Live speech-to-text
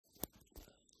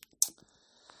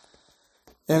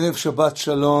Erev Shabbat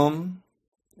Shalom,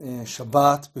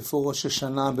 Shabbat before Rosh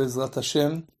Hashanah Bezrat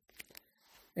Hashem.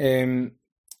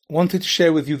 Wanted to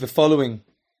share with you the following.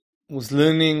 I was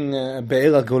learning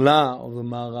Be'er HaGolah of the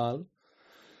Maharal,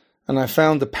 and I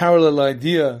found a parallel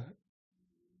idea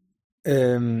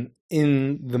in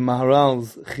the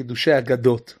Maharal's Chidushei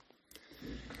Agadot.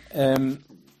 And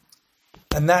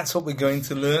that's what we're going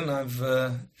to learn. I've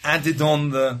added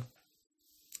on the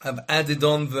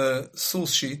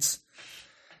source sheets.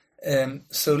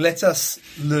 So let us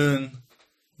learn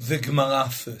the Gemara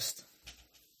first.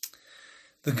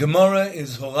 The Gemara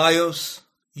is Horayos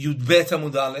Yud Bet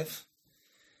Amud Aleph,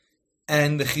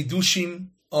 and the Chidushim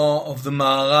are of the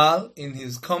Maharal in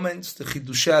his comments, the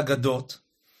Chidushei Agadot,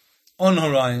 on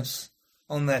Horayos,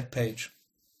 on that page.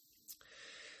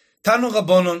 Tanu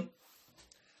Rabbanon,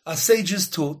 our sages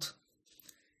taught,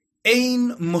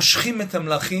 Ein moshchim et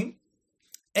hamlachim,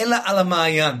 ela ala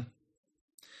ma'ayan.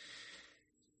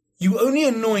 You only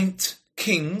anoint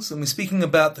kings, and we're speaking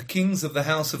about the kings of the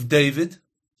house of David,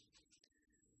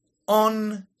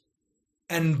 on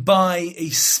and by a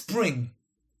spring.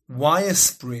 Why a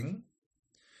spring?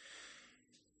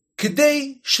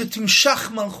 Kedei shetimshach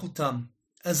malchutam,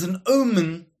 as an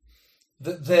omen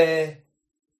that their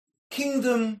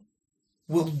kingdom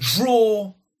will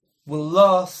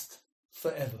last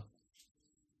forever.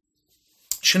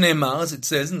 Shneimar, as it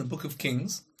says in the book of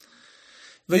Kings,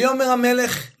 Vayomer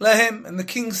HaMelech lahem, and the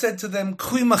king said to them,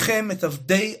 K'hu imachem et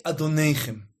avdei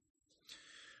adoneichem.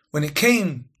 When it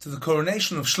came to the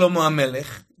coronation of Shlomo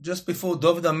HaMelech, just before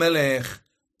David HaMelech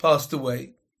passed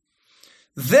away,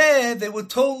 there they were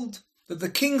told that the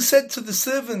king said to the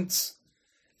servants,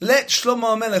 let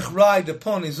Shlomo HaMelech ride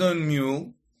upon his own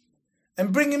mule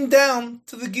and bring him down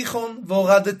to the Gichon.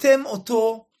 V'oradatem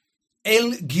oto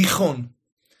el Gichon.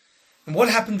 And what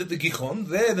happened at the Gichon?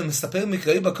 There, the Mesaper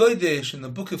Mikrei B'Kodesh, in the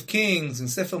Book of Kings, in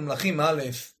Sefer Melachim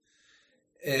Aleph,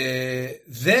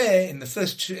 there, in the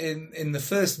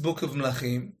first book of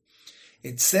Melachim,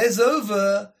 it says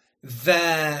over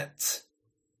that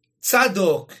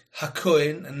Tzadok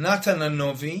HaKohen and Natan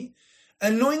HaNovi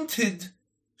anointed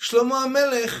Shlomo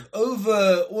HaMelech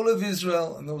over all of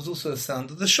Israel, and there was also a sound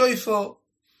of the shofar,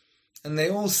 and they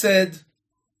all said,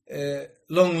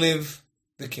 long live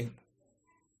the king.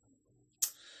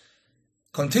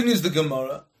 Continues the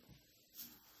Gemara.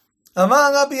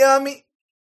 Amar Rabbi Ami.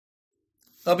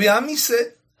 Rabbi Ami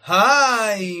said,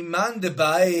 Hi, man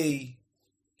debai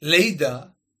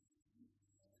leida.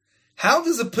 How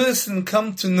does a person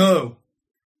come to know?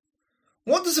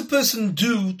 What does a person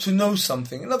do to know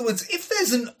something? In other words, if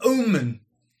there's an omen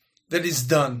that is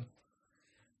done,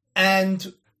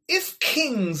 and if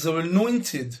kings are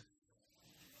anointed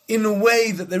in a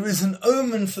way that there is an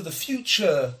omen for the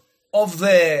future of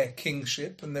their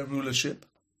kingship and their rulership,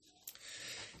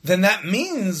 then that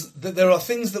means that there are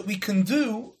things that we can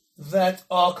do that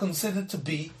are considered to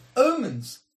be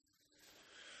omens.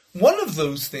 One of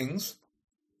those things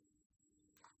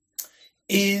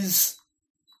is,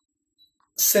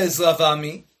 says Rav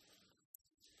Ami,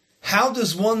 how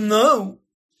does one know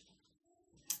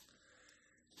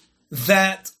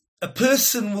that a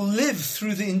person will live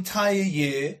through the entire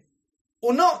year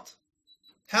or not?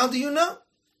 How do you know?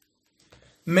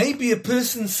 Maybe a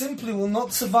person simply will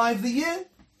not survive the year.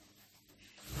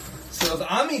 So Rav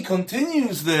Ami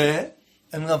continues there,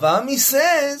 and Rav Ami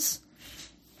says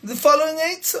the following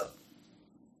eitzah.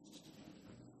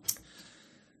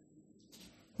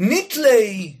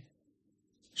 Nitlei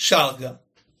sharga.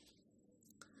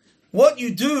 What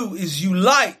you do is you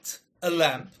light a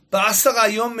lamp.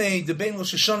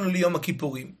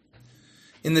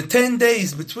 In the 10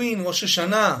 days between Rosh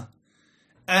Hashanah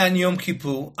and Yom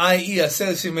Kippur, i.e.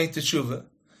 Aseres Yemei Teshuvah,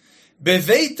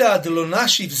 beveita delo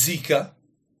nashiv zika,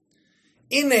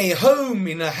 in a home,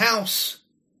 in a house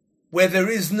where there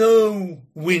is no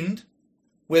wind,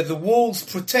 where the walls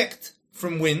protect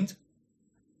from wind,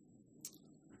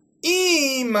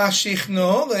 if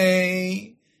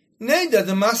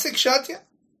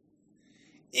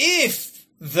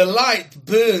the light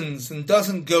burns and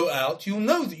doesn't go out, you'll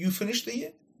know that you finished the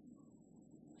year.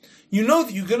 You know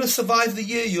that you're going to survive the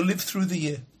year, you'll live through the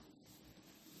year.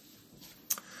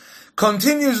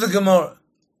 Continues the Gemara.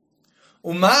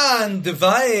 Uman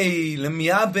devai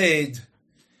lemiyabed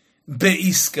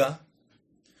beiska.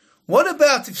 What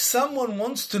about if someone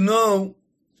wants to know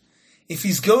if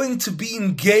he's going to be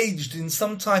engaged in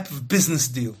some type of business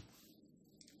deal?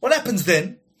 What happens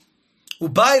then?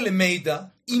 Ubai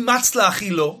lemeida imatzlach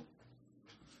ilo.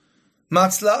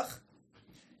 Matzlach.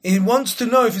 He wants to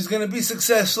know if he's going to be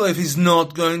successful, if he's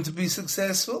not going to be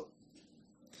successful.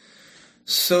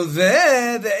 So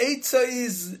there, the eitzah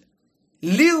is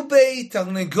Lirbei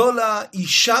tarnegola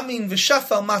ishamin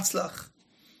v'shafar matzlach.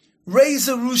 Raise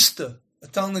a rooster, a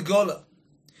tarnegola.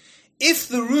 If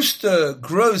the rooster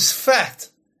grows fat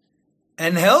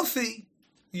and healthy,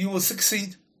 you will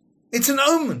succeed. It's an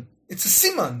omen. It's a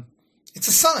siman. It's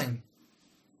a sign.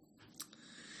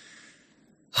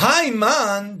 Hai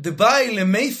man debai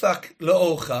lemeifak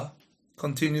leocha,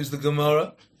 continues the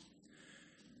Gemara.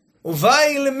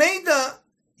 Uvai lemeida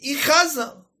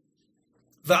ichazar.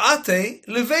 Va'ate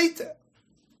leveita.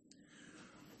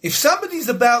 If somebody's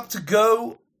about to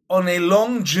go on a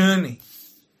long journey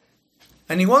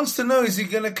and he wants to know, is he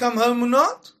going to come home or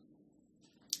not?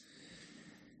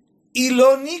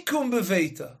 Ilonikum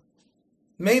beveita.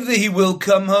 Maybe he will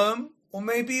come home, or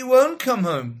maybe he won't come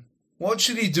home. What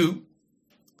should he do?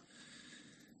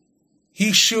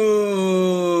 He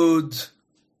should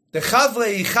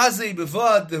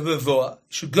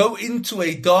go into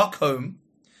a dark home,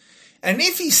 and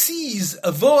if he sees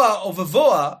a voa of a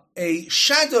voa, a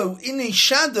shadow in a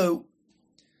shadow,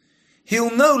 he'll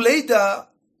know leda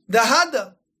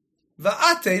dahada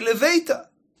va'ate leveita.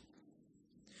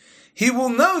 He will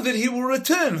know that he will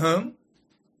return home.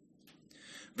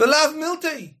 Belav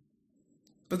miltei.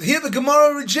 But here the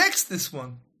Gemara rejects this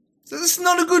one. So this is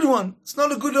not a good one. It's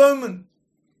not a good omen.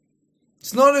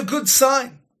 It's not a good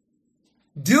sign.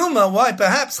 Dilma, why?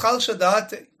 Perhaps chalsha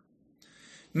da'ate.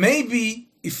 Maybe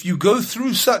if you go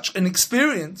through such an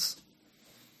experience,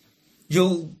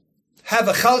 you'll have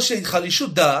a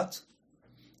chalishut da'at.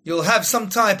 You'll have some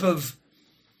type of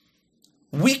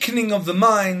weakening of the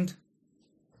mind,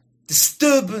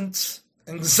 disturbance,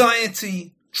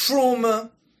 anxiety,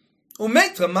 trauma,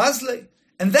 umetra mazle.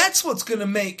 And that's what's going to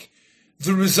make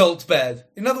the result bad.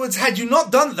 In other words, had you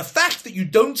not done it, the fact that you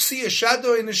don't see a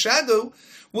shadow in a shadow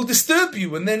will disturb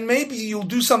you, and then maybe you'll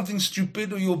do something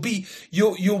stupid, or you'll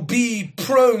be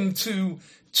prone to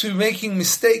making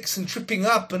mistakes and tripping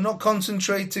up and not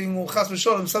concentrating, or chas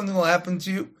v'sholem, something will happen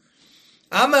to you.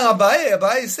 Amar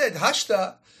Abaye said,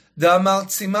 Hashta da'amar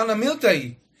simana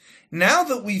miltai. Now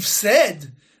that we've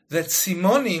said that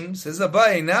simonim, says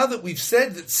Abaye, now that we've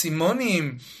said that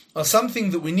simonim are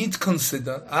something that we need to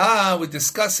consider, we're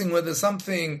discussing whether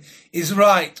something is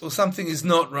right or something is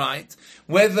not right,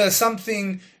 whether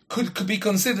something could be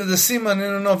considered a siman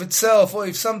in and of itself, or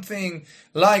if something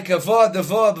like a voa de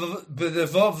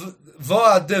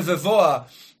voa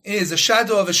is a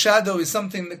shadow of a shadow, is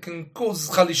something that can cause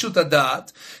chalishut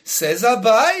adat. Says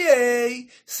Abaye,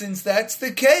 since that's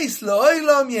the case,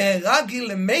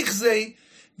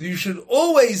 you should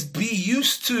always be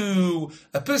used to,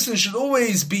 a person should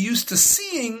always be used to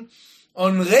seeing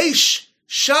on Reish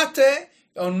Shate,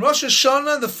 on Rosh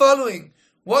Hashanah, the following.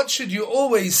 What should you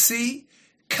always see?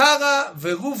 Kara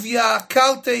veruvia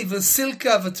karte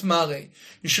vesilka vetmare.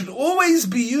 You should always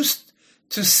be used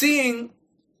to seeing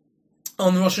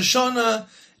on Rosh Hashanah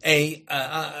a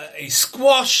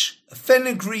squash, a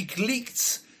fenugreek,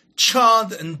 leeks,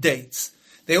 chard, and dates.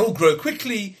 They all grow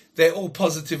quickly. They're all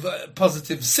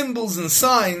positive symbols and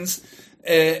signs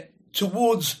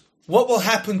towards what will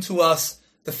happen to us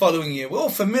the following year. We're all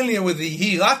familiar with the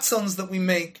hiratzons that we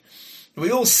make. We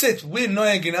all sit, we're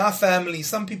noyag in our family.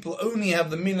 Some people only have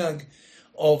the minhag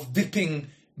of dipping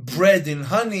bread in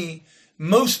honey.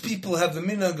 Most people have the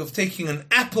minhag of taking an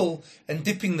apple and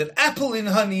dipping that apple in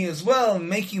honey as well, and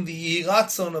making the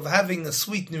hiratzon of having a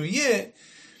sweet new year.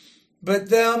 But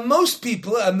there are most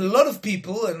people, and a lot of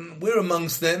people, and we're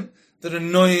amongst them, that are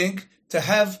noyig to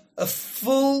have a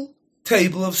full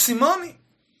table of simoni.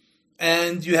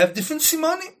 And you have different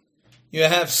simoni. You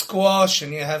have squash,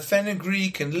 and you have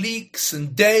fenugreek, and leeks,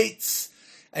 and dates,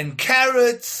 and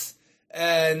carrots,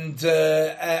 and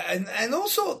all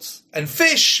sorts, and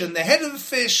fish, and the head of the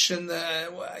fish, and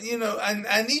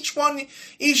and each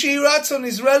hiratzon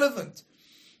is relevant.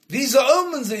 These are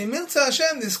omens that Yimirta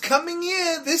Hashem,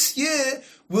 this year,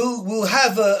 will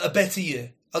have a better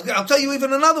year. I'll tell you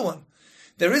even another one.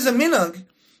 There is a minhag,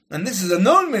 and this is a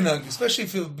known minhag, especially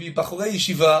if you be bachurei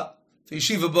yeshiva, for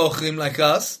yeshiva bochrim like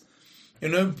us,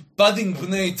 budding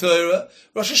b'nei Torah.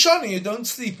 Rosh Hashanah, you don't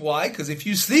sleep. Why? Because if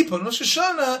you sleep on Rosh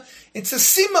Hashanah, it's a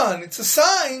siman, it's a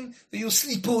sign that you'll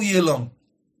sleep all year long.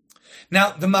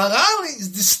 Now, the Maharal is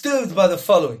disturbed by the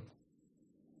following.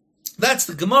 That's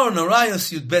the Gemara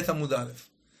Narayos Yud Bet Amud Aleph.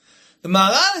 The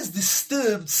Maharal is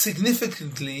disturbed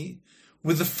significantly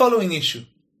with the following issue.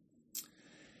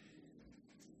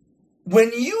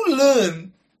 When you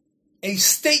learn a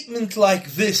statement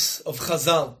like this of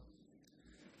Chazal,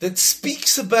 that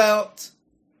speaks about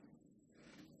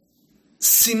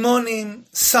simonim,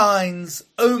 signs,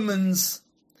 omens,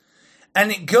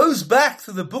 and it goes back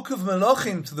to the book of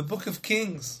Melachim, to the book of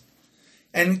Kings,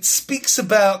 and it speaks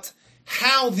about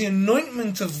how the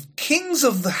anointment of kings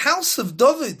of the house of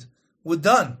David were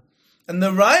done. And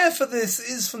the raya for this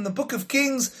is from the book of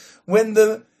Kings, when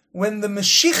the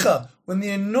Meshicha, when the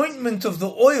anointment of the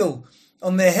oil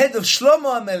on the head of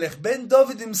Shlomo HaMelech, ben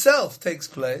David himself, takes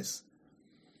place.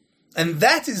 And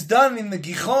that is done in the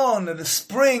Gichon, at a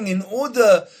spring, in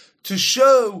order to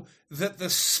show that the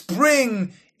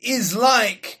spring is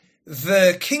like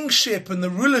the kingship and the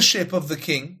rulership of the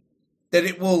king, that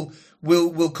it will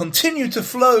continue to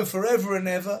flow forever and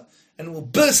ever, and will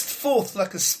burst forth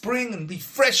like a spring and be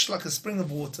fresh like a spring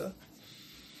of water.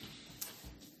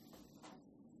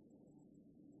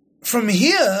 From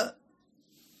here,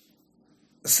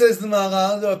 says the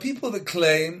Maharal, there are people that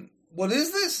claim, what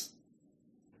is this?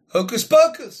 Hocus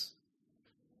pocus.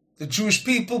 The Jewish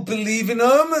people believe in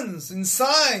omens, in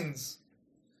signs,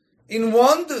 in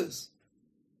wonders.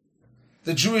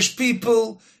 The Jewish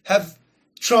people have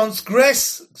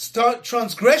transgressions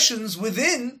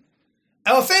within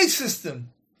our faith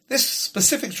system. This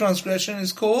specific transgression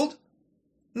is called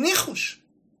nichush.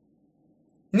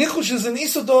 Nichush is an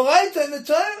isur d'oraita in the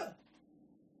Torah.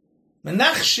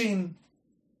 Menachshim,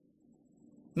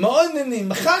 ma'onenim,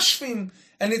 mechashvim,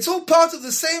 and it's all part of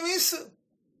the same isur.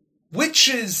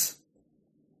 Witches,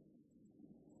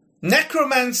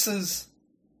 necromancers,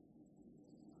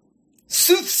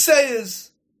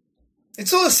 soothsayers.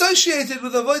 It's all associated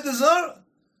with avodah zarah.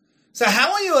 So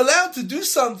how are you allowed to do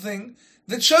something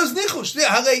that shows nichush?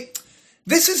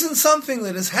 This isn't something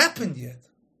that has happened yet.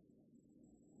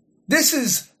 This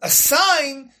is a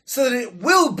sign so that it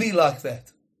will be like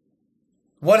that.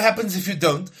 What happens if you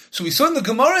don't? So we saw in the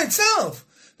Gemara itself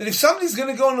that if somebody's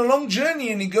going to go on a long journey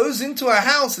and he goes into a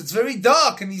house, it's very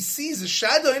dark, and he sees a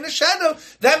shadow in a shadow,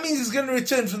 that means he's going to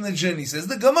return from the journey. Says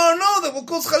the Gemara, no, that will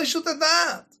cause chalishut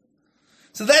hadat.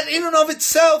 So that in and of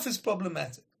itself is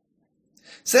problematic.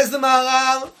 Says the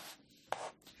Maharal,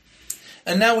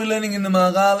 and now we're learning in the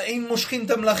Maharal, ein moshchin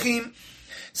tamlachim.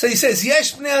 So he says,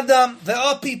 yesh bnei adam, there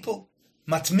are people,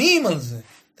 matmiim al zeh,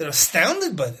 they're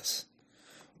astounded by this.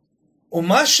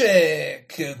 ומה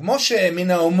כמו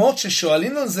שמן האומות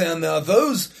ששואלים על זה, and there are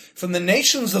those from the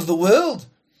nations of the world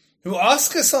who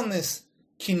ask us on this,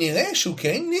 כי נראה שהוא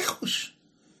כן ניחוש.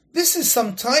 This is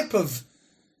some type of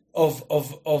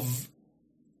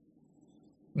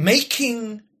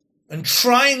making and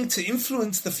trying to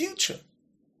influence the future.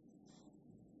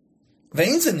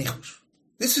 ואין זה ניחוש.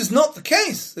 This is not the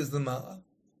case, says the Maharal.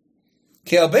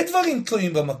 כי הרבה דברים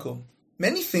תלויים במקום.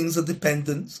 Many things are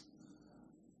dependent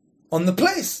on the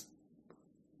place.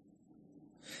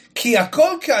 כי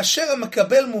הכל כאשר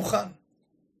המקבל מוכן.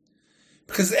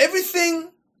 Because everything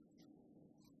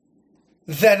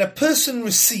that a person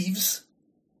receives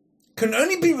can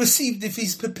only be received if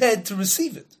he's prepared to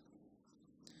receive it.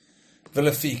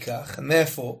 ולפיכך, and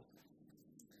therefore,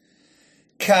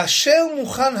 כאשר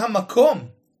מוכן המקום,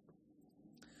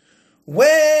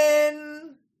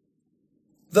 when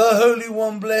the Holy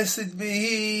One, blessed be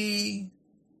He,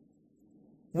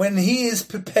 when He is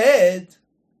prepared,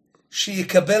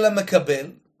 sheyekabel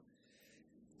ha-mekabel,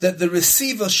 that the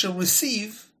receiver shall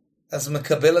receive as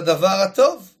mekabel hadavar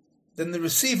hatov, then the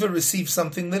receiver receives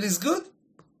something that is good.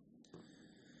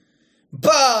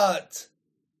 But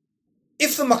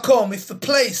if the makom, if the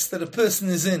place that a person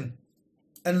is in,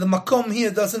 and the makom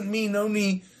here doesn't mean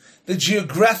only the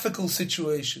geographical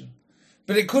situation,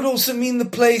 but it could also mean the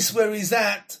place where he's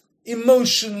at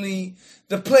emotionally,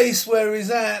 the place where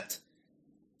he's at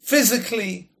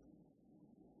physically.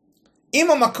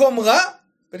 Ima makom ra,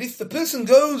 but if the person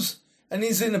goes and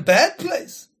he's in a bad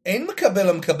place, ein mekabel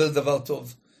ha-mekabel davar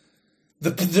tov,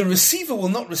 the receiver will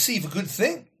not receive a good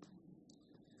thing.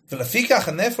 V'lefikach,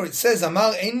 and therefore it says,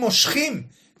 Amar ein moshchim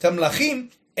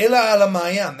tamlachim ela al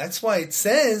ha'ma'ayan. That's why it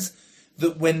says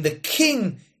that when the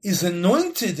king is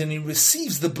anointed and he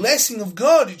receives the blessing of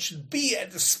God, it should be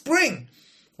at the spring.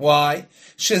 Why?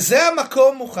 Shezeh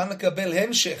ha'makom mukhan lekabel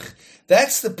hemshech.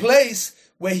 That's the place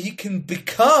where he can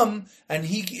become, and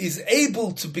he is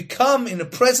able to become in a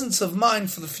presence of mind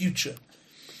for the future.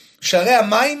 Sharei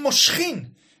ha'mayim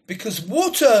moshchin, because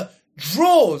water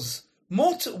draws,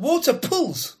 water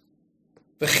pulls.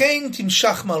 V'chein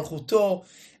timshach malchuto,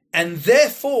 and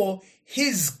therefore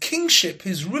his kingship,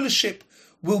 his rulership,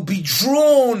 will be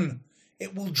drawn.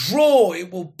 It will draw,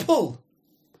 it will pull.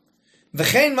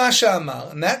 V'chein ma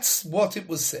she'amar, and that's what it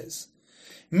was says.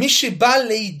 Mi sheba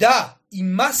leida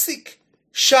imasik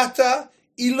shata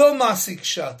ilo masik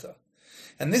shata.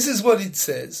 And this is what it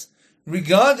says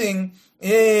regarding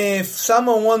if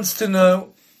someone wants to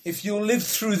know if you'll live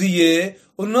through the year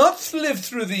or not live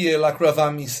through the year, like Rav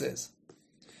Ami says.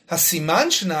 Hasiman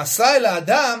shena'asa el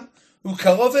ha'adam hu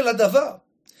karov el hadavar.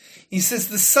 He says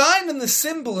the sign and the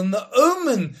symbol and the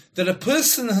omen that a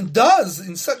person does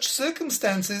in such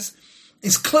circumstances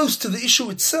is close to the issue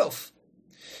itself.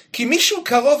 כי מישהו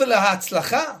קרוב אל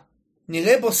ההצלחה,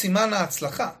 נראה בו סימן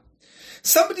ההצלחה.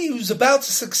 Somebody who's about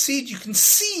to succeed, you can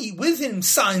see with him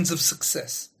signs of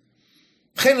success.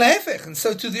 וכן להפך, and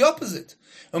so to the opposite.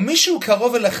 ומישהו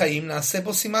קרוב אל החיים, נעשה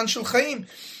בו סימן של חיים.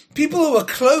 People who are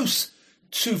close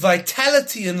to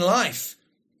vitality in life,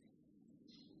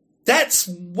 that's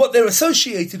what they're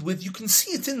associated with. You can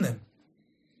see it in them.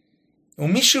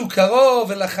 ומישהו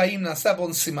קרוב אל החיים, נעשה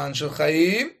בו סימן של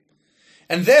חיים.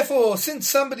 And therefore, since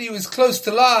somebody who is close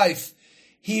to life,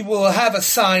 he will have a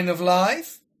sign of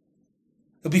life.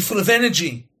 He'll be full of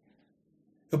energy.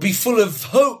 He'll be full of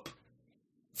hope,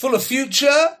 full of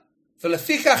future.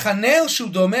 ולפיכך הנר שהוא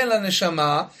דומה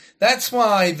לנשמה, that's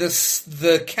why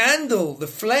the candle, the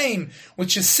flame,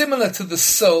 which is similar to the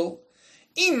soul,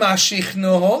 אם משיך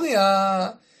נהוריה,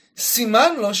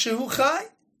 סימן לו שהוא חי.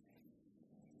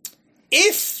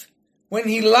 If, when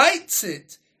he lights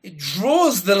it, it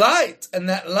draws the light, and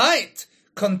that light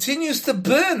continues to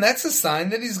burn, that's a sign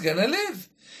that he's going to live.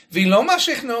 ולא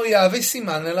משיך נהוריה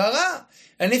וסימן אל הרע.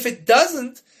 And if it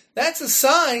doesn't, that's a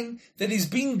sign that he's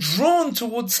being drawn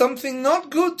towards something not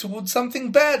good, towards something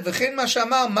bad. וכן מה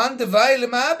שאמר, מן דווי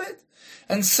למעבד.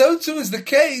 And so too is the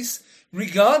case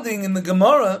regarding in the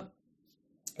Gemara,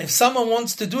 if someone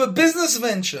wants to do a business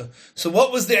venture. So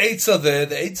what was the Eitzah there?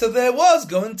 The Eitzah there was,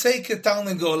 go and take a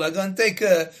Tarnagola, go and take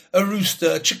a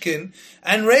rooster, a chicken,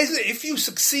 and raise it. If you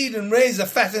succeed and raise a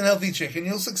fat and healthy chicken,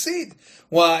 you'll succeed.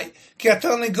 Why? כי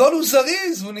התרנגול הוא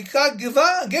זריז, והוא נקרא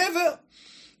גבר.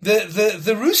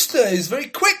 The rooster is very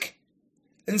quick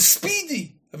and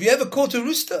speedy. Have you ever caught a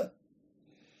rooster?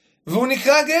 והוא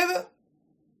נקרא גבר.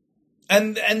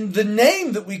 And the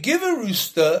name that we give a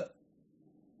rooster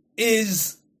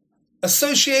is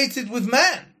associated with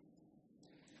man.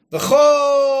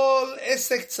 V'chol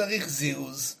esek tzarich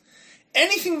ziruz.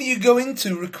 Anything that you go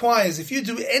into requires, if you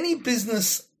do any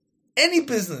business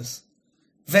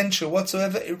venture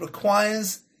whatsoever, it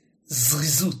requires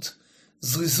zrizut.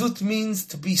 Zrizut means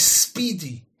to be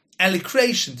speedy,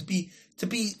 allocation, to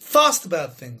be fast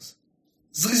about things.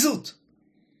 Zrizut.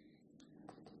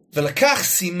 V'lakach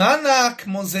simana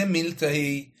kmo ze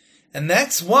miltahi. And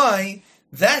that's why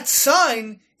that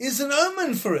sign is an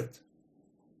omen for it.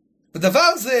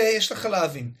 V'davar ze yesh lecha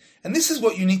להבין. And this is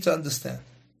what you need to understand.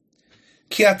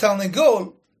 Ki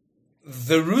התרנגול,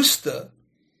 the rooster,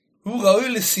 hu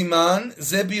ראוי לסימן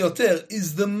ze biyoter,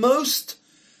 is the most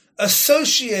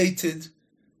associated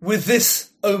with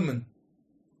this omen.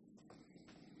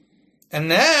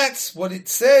 And that's what it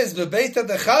says, V'beit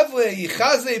ha'dechavre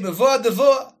yichazei bevo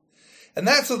ha'devoa. And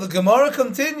that's what the Gemara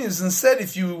continues and said,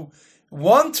 if you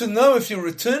want to know if you're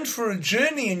returned for a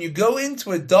journey and you go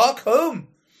into a dark home,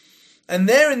 and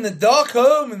there in the dark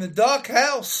home, in the dark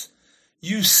house,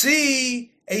 you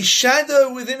see a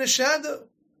shadow within a shadow.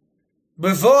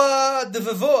 Bevoa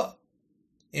devevoa.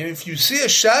 If you see a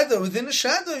shadow within a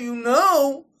shadow, you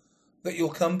know that you'll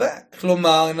come back.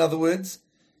 Klomar, in other words,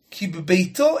 ki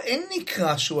bebeito en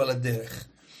nikra shu al haderech.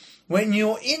 When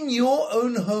you're in your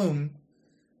own home,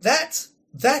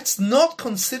 that's not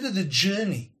considered a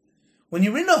journey. When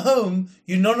you're in a home,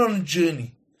 you're not on a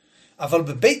journey. Aval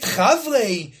bebeit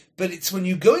chavrei, but it's when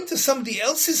you go into somebody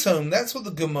else's home, that's what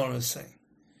the Gemara is saying.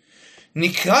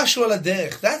 Nikra shu al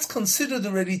haderech, that's considered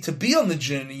already to be on the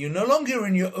journey. You're no longer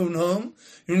in your own home,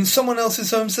 you're in someone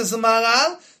else's home, says the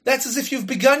Maharal. That's as if you've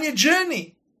begun your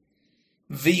journey.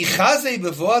 V'ichazei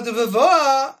bevoa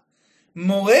devevoa,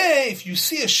 more, if you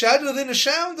see a shadow within a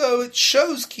shadow, it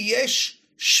shows ki yesh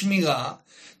shmira,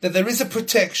 that there is a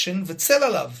protection, v'tzel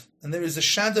alav, and there is a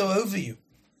shadow over you.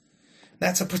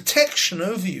 That's a protection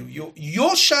over you.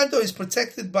 Your shadow is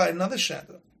protected by another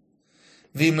shadow.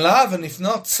 V'im lav, and if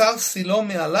not, tsar silo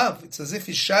me'alav, it's as if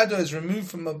his shadow is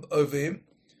removed from over him.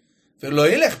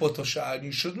 V'lo yelech boto sha'ah, and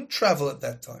you shouldn't travel at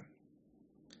that time.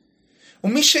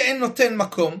 U'mi she'en noten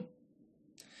makom,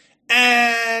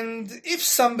 and if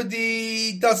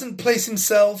somebody doesn't place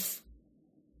himself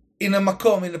in a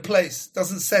makom, in a place,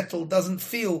 doesn't settle, doesn't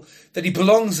feel that he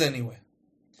belongs anywhere,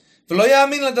 ולא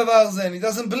יאמין לדבר זה, and he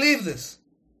doesn't believe this.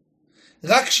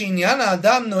 רק שעניין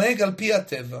האדם נוהג על פי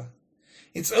הטבע.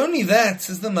 It's only that,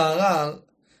 says the Maharal,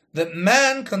 that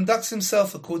man conducts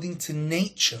himself according to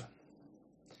nature.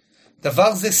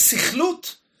 דבר זה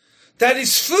sichlut. That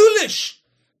is foolish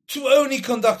to only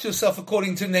conduct yourself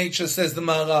according to nature, says the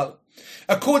Maharal.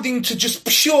 According to just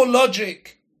pure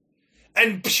logic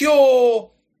and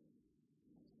pure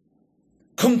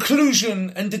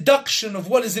conclusion and deduction of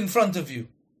what is in front of you.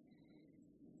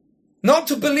 Not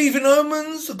to believe in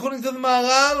omens, according to the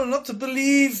Maharal, or not to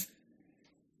believe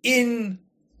in,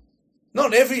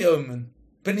 not every omen,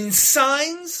 but in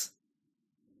signs,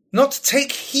 not to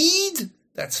take heed,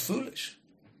 that's foolish.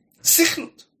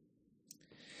 Sichlut.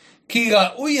 Ki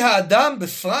ra'ui ha'adam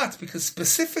befrat, because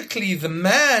specifically the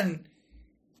man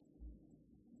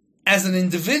as an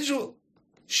individual,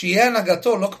 shi'eh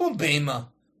nagato, lo kmo be'ema.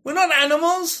 We're not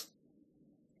animals.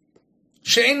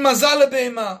 She'ein mazal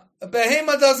le'be'ema. A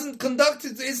behema doesn't conduct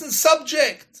it, isn't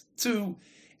subject to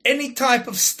any type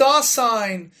of star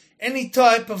sign, any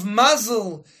type of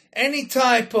mazel, any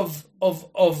type of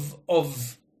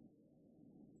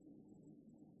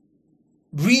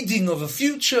reading of a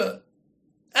future.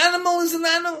 Animal is an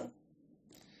animal.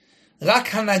 Rak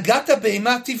hanagata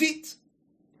behema tivit.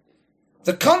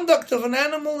 The conduct of an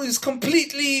animal is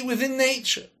completely within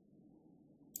nature.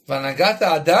 Vanagata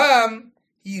adam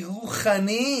hi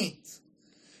ruchanit.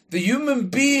 The human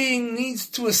being needs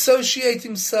to associate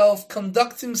himself,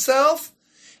 conduct himself,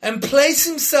 and place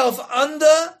himself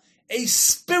under a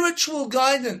spiritual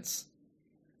guidance.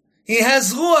 He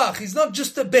has ruach. He's not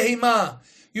just a behemah.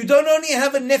 You don't only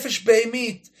have a nefesh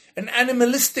behemit, an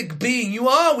animalistic being.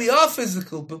 We are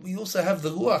physical, but we also have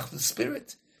the ruach, the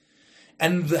spirit.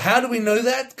 And how do we know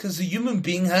that? Because a human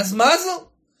being has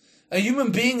mazel. A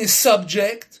human being is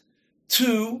subject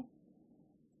to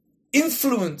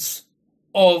influence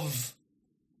of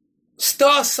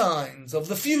star signs of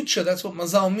the future. That's what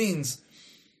mazal means.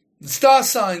 The star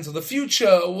signs of the future,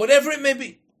 or whatever it may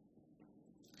be.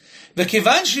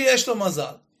 V'kivan sheyesh lo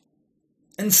mazal.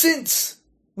 And since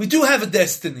we do have a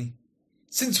destiny,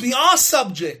 since we are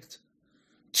subject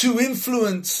to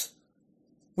influence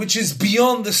which is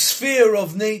beyond the sphere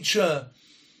of nature,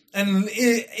 and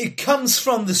it comes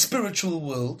from the spiritual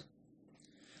world,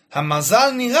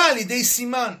 hamazal nira lidei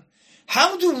siman.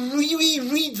 How do we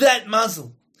read that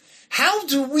mazel? How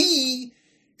do we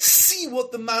see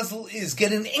what the mazel is?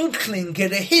 Get an inkling,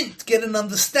 get a hint, get an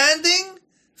understanding?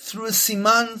 Through a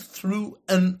siman, through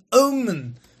an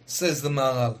omen, says the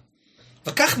Maharal.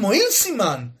 V'kach mo'il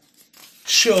siman,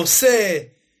 she'oseh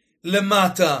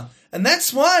lemata. And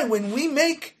that's why when we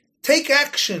take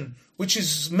action, which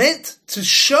is meant to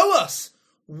show us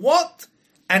what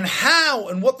and how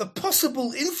and what the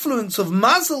possible influence of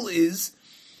mazel is,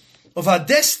 of our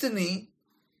destiny,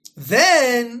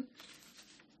 then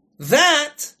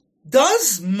that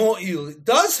does mo'il, it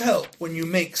does help when you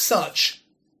make such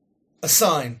a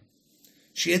sign.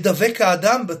 She'edavek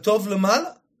ha'adam b'tov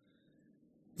lemala.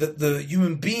 That the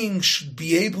human being should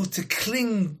be able to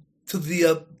cling to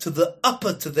the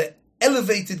upper, to the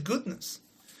elevated goodness.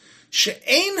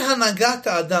 She'ein hanagat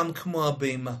ha'adam k'mo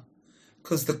ha'beima.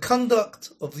 Because the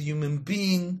conduct of the human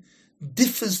being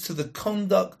differs to the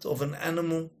conduct of an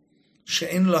animal.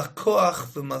 She'en la koach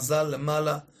v'mazal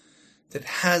lemala, that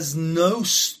has no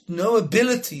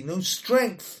ability, no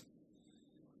strength,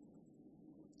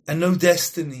 and no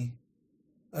destiny,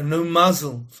 and no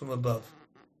mazel from above.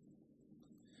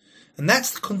 And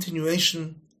that's the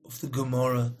continuation of the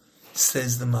Gemara,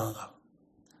 says the Maharal.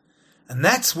 And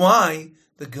that's why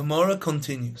the Gemara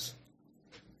continues.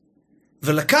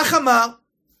 V'lakach amar,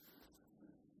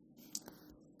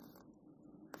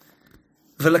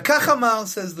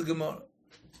 says the Gemara,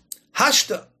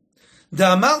 Hashta,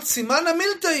 da'amar siman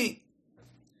amiltai.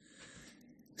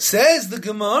 Says the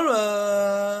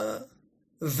Gemara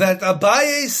that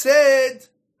Abaye said,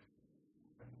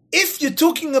 if you're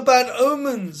talking about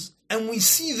omens, and we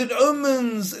see that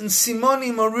omens and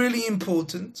simonim are really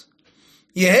important,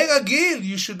 Yeher Agil,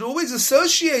 you should always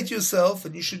associate yourself,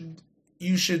 and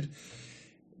you should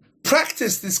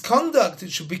practice this conduct.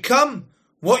 It should become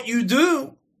what you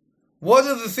do. What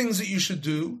are the things that you should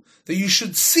do? That you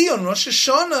should see on Rosh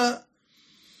Hashanah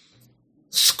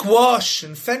squash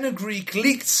and fenugreek,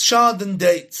 leeked shad and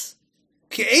dates.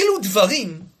 Ke'elu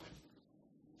dvarim,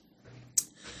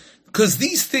 because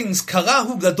these things,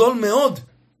 karahu gadol meod,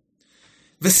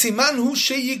 v'siman hu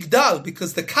sheyigdal,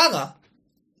 because the kara,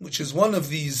 which is one of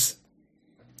these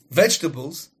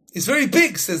vegetables, is very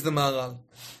big, says the Maharal.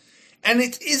 And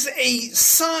it is a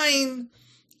sign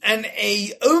and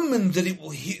a omen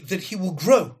that he will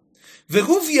grow.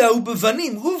 Veruvia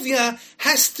ubevanim. Ruvia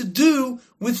has to do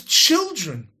with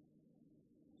children.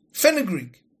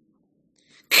 Fenugreek.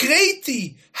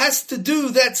 Kreti has to do,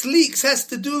 that's leeks, has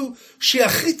to do,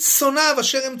 sheachit sonav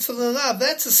asherem tzararav.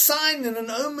 That's a sign and an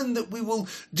omen that we will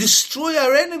destroy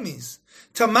our enemies.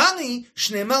 Tamari,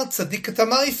 shneimar tzadik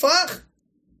tamari frach.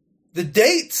 The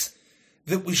dates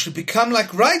that we should become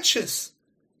like righteous.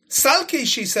 Salkei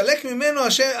shisalek mimeno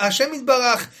Hashem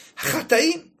yitbarach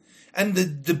chataim. And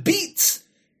the beets,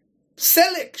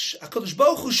 selek, HaKadosh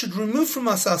Baruch Hu should remove from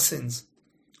us our sins.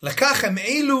 Lakach em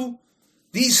elu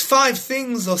These 5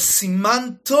 things are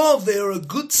siman tov, they are a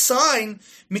good sign,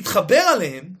 mitchaber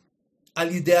alehem, al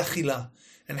yidei achila.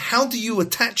 And how do you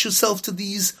attach yourself to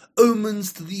these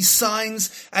omens, to these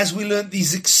signs, as we learn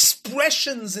these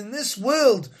expressions in this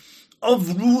world of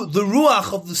the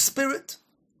ruach, of the spirit?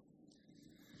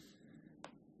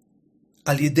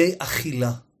 Al yidei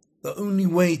achila. The only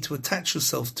way to attach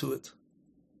yourself to it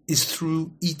is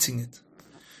through eating it.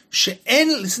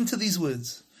 She'en, listen to these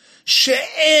words.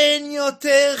 She'en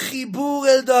yoter chibur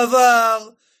el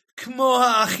davar kmo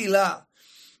ha'achila.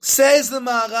 Says the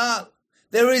Maharal,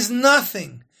 there is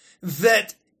nothing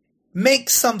that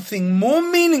makes something more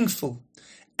meaningful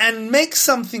and makes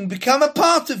something become a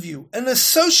part of you and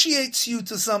associates you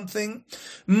to something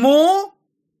more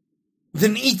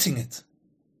than eating it.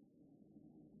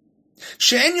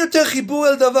 She'en yoter chibur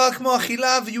el davar kmo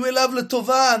ha'achila v'yu elav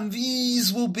letova, and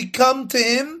these will become to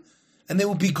him and they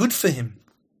will be good for him.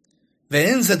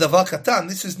 Ve'en ze davar katan,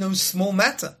 this is no small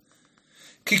matter.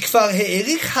 כי כבר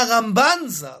העריך הרמב"ן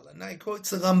ז"ל, and I quote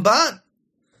the Ramban,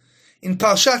 in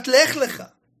פרשת לך לך,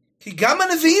 כי גם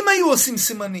הנביאים היו עושים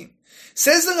סימנים.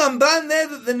 Says the Ramban there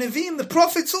that the Nevi'im, the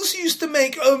prophets, also used to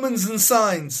make omens and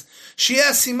signs.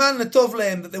 שיהיה סימן לטוב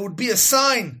להם, that there would be a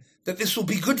sign that this will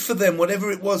be good for them,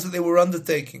 whatever it was that they were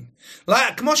undertaking.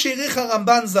 Like, כמו שהעריך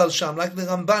הרמב"ן ז"ל שם, like the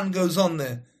Ramban goes on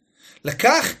there.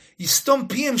 לקח יסתום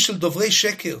פיהם של דוברי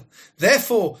שקר.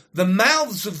 Therefore, the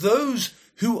mouths of those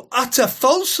who utter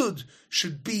falsehood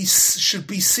should be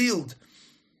sealed.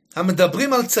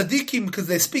 המדברים על צדיקים, because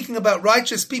they're speaking about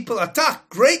righteous people, אתה,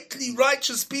 greatly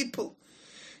righteous people,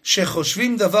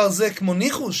 שחושבים דבר זה כמו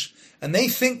ניחוש, and they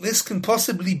think this can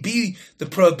possibly be the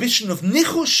prohibition of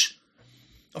nichush,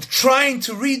 of trying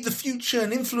to read the future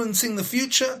and influencing the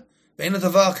future. ואין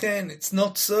הדבר כן, it's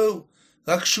not so.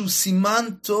 רק שהוא סימן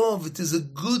טוב, it is a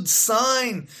good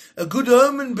sign, a good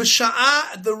omen,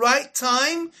 בשעה, at the right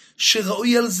time,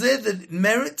 שראוי על זה, that it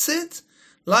merits it.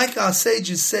 Like our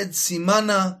sages said,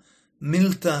 סימנה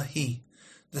מילתא היא.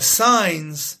 The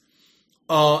signs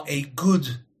are a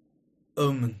good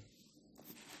omen.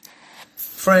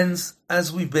 Friends,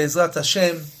 as we, Be'ezrat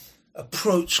Hashem,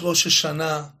 approach Rosh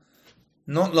Hashanah,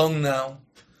 not long now,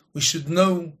 we should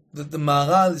know that the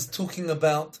Maharal is talking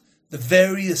about the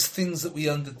various things that we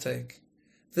undertake.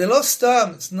 They're lost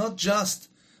time. It's not just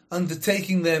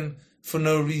undertaking them for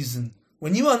no reason.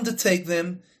 When you undertake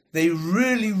them, they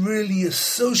really, really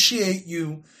associate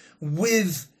you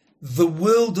with the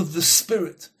world of the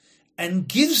spirit and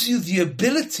gives you the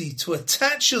ability to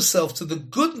attach yourself to the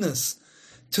goodness,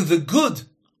 to the good,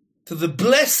 to the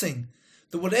blessing,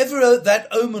 that whatever that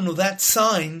omen or that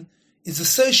sign is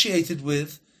associated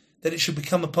with, that it should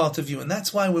become a part of you. And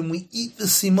that's why when we eat the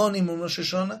simonim on Rosh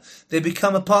Hashanah, they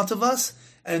become a part of us.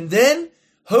 And then,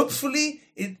 hopefully,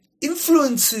 it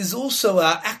influences also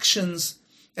our actions,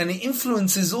 and it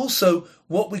influences also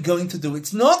what we're going to do.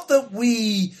 It's not that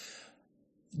we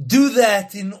do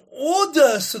that in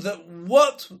order so that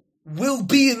what will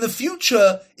be in the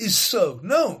future is so.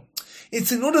 No.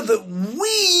 It's in order that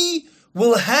we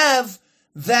will have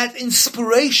that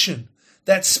inspiration,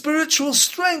 that spiritual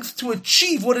strength to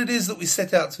achieve what it is that we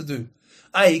set out to do.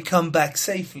 I come back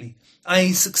safely.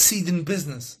 I succeed in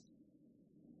business.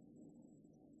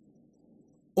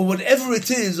 Or whatever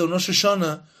it is on Rosh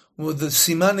Hashanah, or the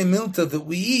Simane Milta that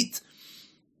we eat,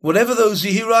 whatever those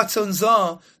Yehiratzons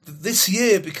are, that this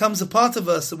year becomes a part of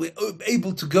us, that we're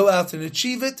able to go out and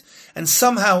achieve it, and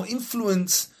somehow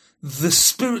influence the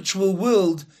spiritual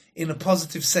world in a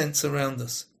positive sense around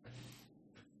us.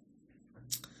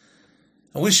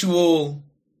 I wish you all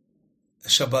a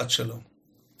Shabbat Shalom.